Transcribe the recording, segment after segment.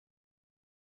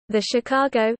The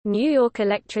Chicago, New York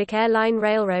Electric Airline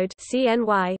Railroad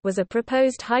 (CNY) was a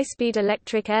proposed high-speed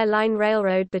electric airline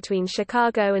railroad between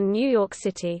Chicago and New York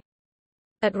City.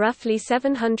 At roughly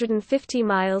 750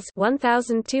 miles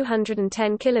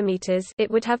 (1,210 kilometers), it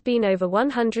would have been over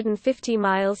 150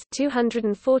 miles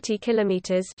 (240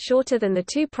 kilometers) shorter than the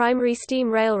two primary steam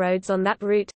railroads on that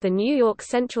route, the New York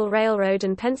Central Railroad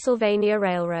and Pennsylvania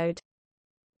Railroad.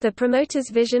 The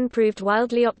promoter's vision proved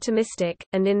wildly optimistic,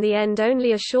 and in the end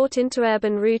only a short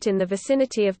interurban route in the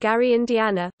vicinity of Gary,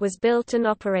 Indiana, was built and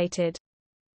operated.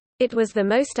 It was the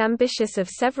most ambitious of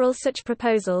several such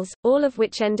proposals, all of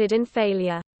which ended in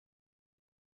failure.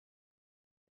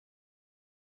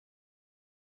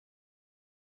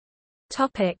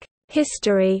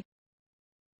 History.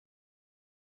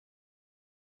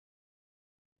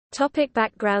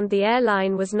 Background. The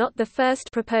airline was not the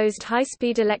first proposed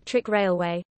high-speed electric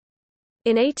railway.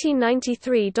 In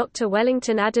 1893 Dr.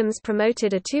 Wellington Adams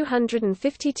promoted a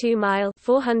 252-mile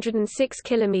 (406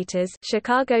 kilometers)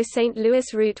 Chicago-St.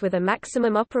 Louis route with a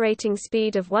maximum operating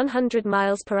speed of 100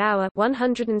 miles per hour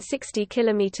 (160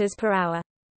 kilometers per hour).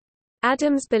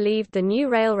 Adams believed the new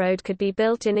railroad could be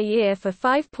built in a year for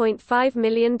 $5.5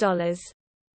 million.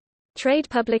 Trade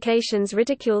publications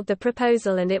ridiculed the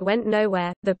proposal and it went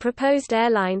nowhere. The proposed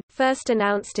airline, first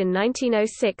announced in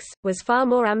 1906, was far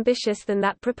more ambitious than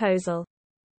that proposal.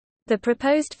 The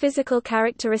proposed physical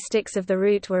characteristics of the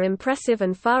route were impressive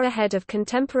and far ahead of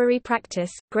contemporary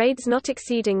practice: grades not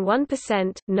exceeding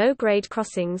 1%, no grade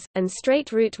crossings, and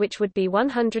straight route which would be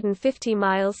 150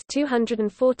 miles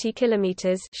 (240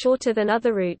 kilometers) shorter than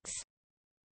other routes.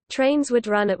 Trains would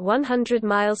run at 100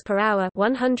 miles per hour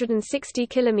 (160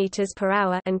 kilometers per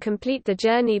hour) and complete the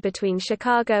journey between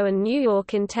Chicago and New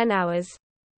York in 10 hours.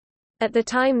 At the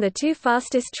time, the two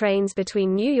fastest trains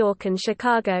between New York and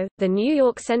Chicago, the New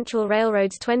York Central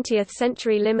Railroad's 20th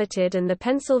Century Limited and the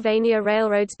Pennsylvania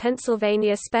Railroad's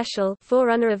Pennsylvania Special,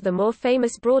 forerunner of the more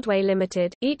famous Broadway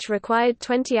Limited, each required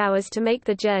 20 hours to make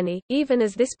the journey. Even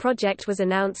as this project was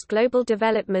announced, global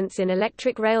developments in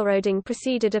electric railroading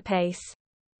proceeded apace.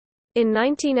 In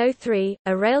 1903,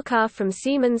 a railcar from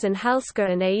Siemens and Halske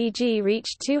and AEG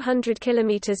reached 200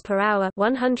 km per hour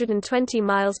 (120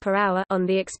 miles per hour) on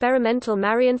the experimental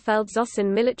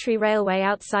Marienfeld-Zossen military railway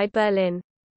outside Berlin.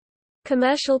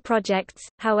 Commercial projects,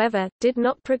 however, did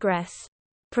not progress.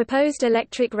 Proposed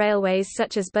electric railways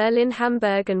such as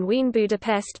Berlin-Hamburg and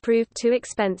Wien-Budapest proved too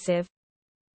expensive.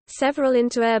 Several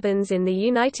interurbans in the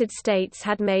United States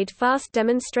had made fast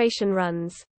demonstration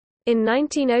runs. In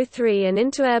 1903 an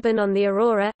interurban on the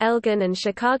Aurora, Elgin and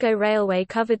Chicago Railway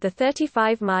covered the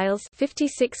 35 miles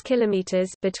 56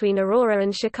 kilometers between Aurora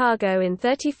and Chicago in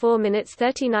 34 minutes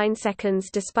 39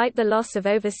 seconds despite the loss of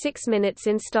over 6 minutes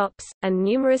in stops, and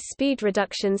numerous speed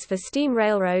reductions for steam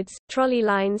railroads, trolley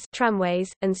lines,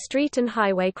 tramways, and street and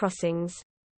highway crossings.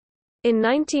 In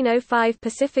 1905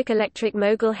 Pacific Electric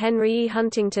mogul Henry E.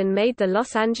 Huntington made the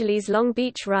Los Angeles-Long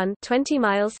Beach run 20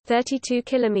 miles 32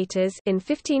 kilometers in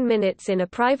 15 minutes in a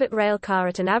private railcar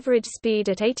at an average speed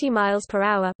at 80 miles per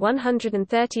hour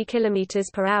 130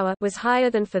 kilometers per hour was higher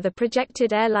than for the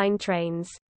projected airline trains.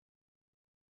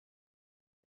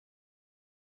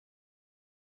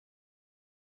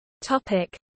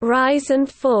 Rise and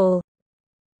fall.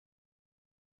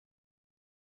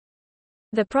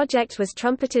 The project was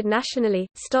trumpeted nationally,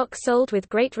 stock sold with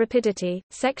great rapidity,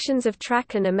 sections of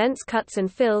track and immense cuts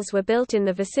and fills were built in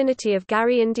the vicinity of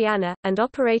Gary, Indiana, and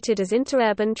operated as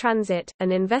interurban transit,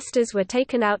 and investors were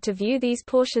taken out to view these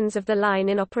portions of the line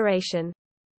in operation.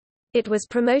 It was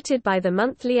promoted by the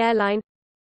monthly airline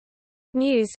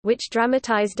News, which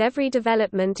dramatized every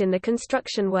development in the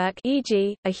construction work,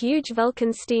 e.g., a huge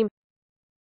Vulcan steam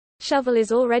shovel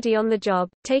is already on the job,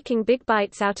 taking big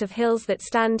bites out of hills that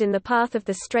stand in the path of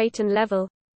the straight and level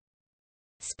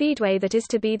speedway that is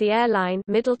to be the airline.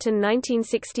 Middleton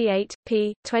 1968,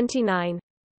 p. 29.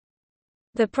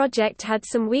 The project had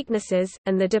some weaknesses,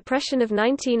 and the Depression of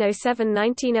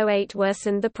 1907–1908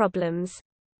 worsened the problems.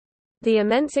 The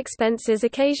immense expenses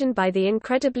occasioned by the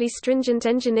incredibly stringent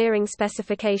engineering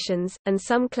specifications, and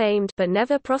some claimed but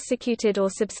never prosecuted or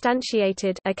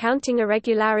substantiated accounting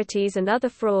irregularities and other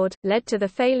fraud, led to the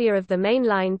failure of the main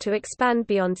line to expand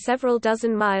beyond several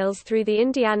dozen miles through the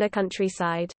Indiana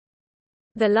countryside.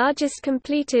 The largest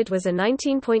completed was a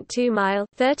 19.2-mile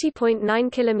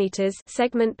 (30.9 kilometers)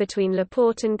 segment between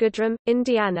LaPorte and Goodrum,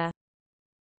 Indiana.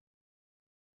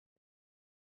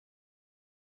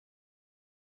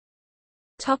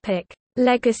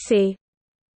 Legacy.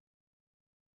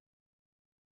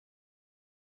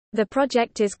 The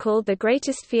project is called the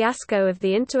greatest fiasco of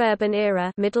the interurban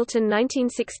era. Middleton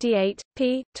 1968,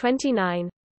 p. 29.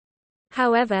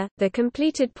 However, the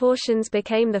completed portions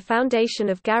became the foundation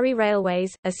of Gary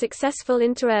Railways, a successful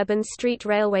interurban street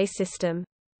railway system.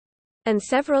 And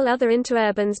several other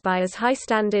interurbans by as high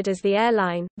standard as the Air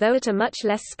Line, though at a much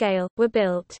less scale, were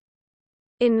built.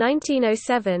 In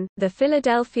 1907, the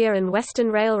Philadelphia and Western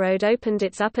Railroad opened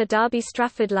its Upper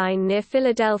Darby-Strafford line near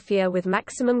Philadelphia with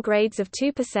maximum grades of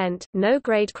 2%, no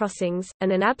grade crossings,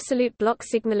 and an absolute block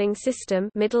signaling system.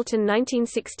 Middleton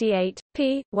 1968,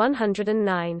 p.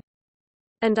 109.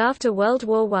 And after World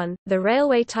War I, the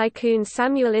railway tycoon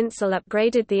Samuel Insull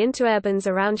upgraded the interurbans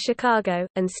around Chicago,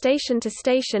 and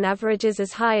station-to-station averages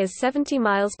as high as 70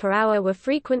 miles per hour were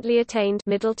frequently attained.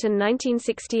 Middleton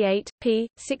 1968, p.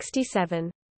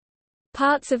 67.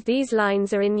 Parts of these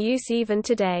lines are in use even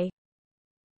today.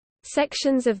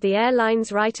 Sections of the Air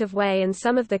Line's right-of-way and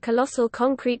some of the colossal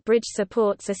concrete bridge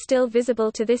supports are still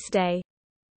visible to this day.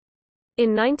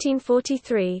 In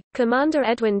 1943, Commander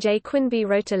Edwin J. Quinby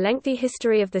wrote a lengthy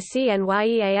history of the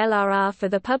CNYEALRR for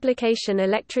the publication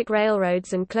Electric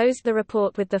Railroads and closed the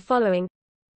report with the following: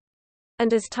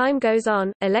 And as time goes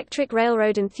on, electric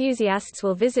railroad enthusiasts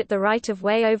will visit the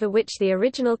right-of-way over which the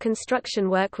original construction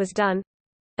work was done,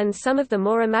 and some of the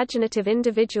more imaginative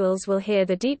individuals will hear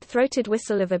the deep-throated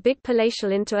whistle of a big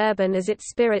palatial interurban as its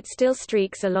spirit still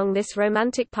streaks along this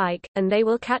romantic pike, and they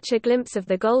will catch a glimpse of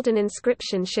the golden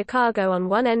inscription Chicago on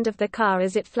one end of the car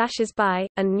as it flashes by,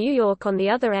 and New York on the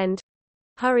other end.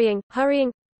 Hurrying,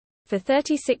 hurrying. For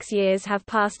 36 years have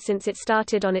passed since it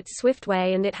started on its swift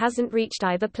way and it hasn't reached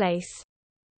either place.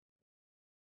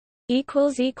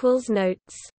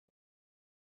 Notes